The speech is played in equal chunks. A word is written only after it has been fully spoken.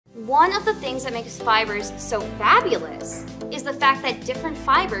One of the things that makes fibers so fabulous is the fact that different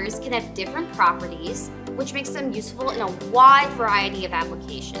fibers can have different properties, which makes them useful in a wide variety of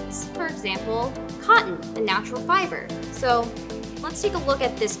applications. For example, cotton, a natural fiber. So let's take a look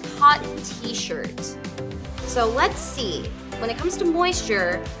at this cotton t-shirt. So let's see, when it comes to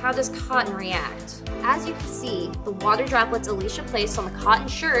moisture, how does cotton react? As you can see, the water droplets Alicia placed on the cotton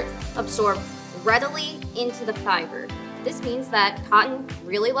shirt absorb readily into the fiber. This means that cotton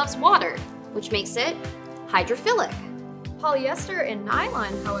really loves water, which makes it hydrophilic. Polyester and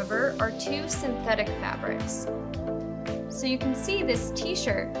nylon, however, are two synthetic fabrics. So you can see this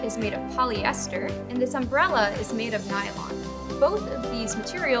t-shirt is made of polyester and this umbrella is made of nylon. Both of these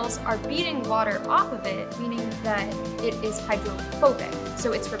materials are beating water off of it, meaning that it is hydrophobic,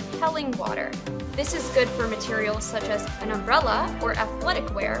 so it's repelling water. This is good for materials such as an umbrella or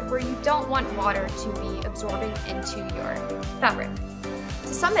athletic wear where you don't want water to be absorbing into your fabric.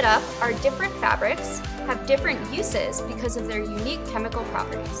 To sum it up, our different fabrics have different uses because of their unique chemical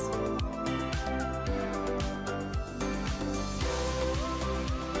properties.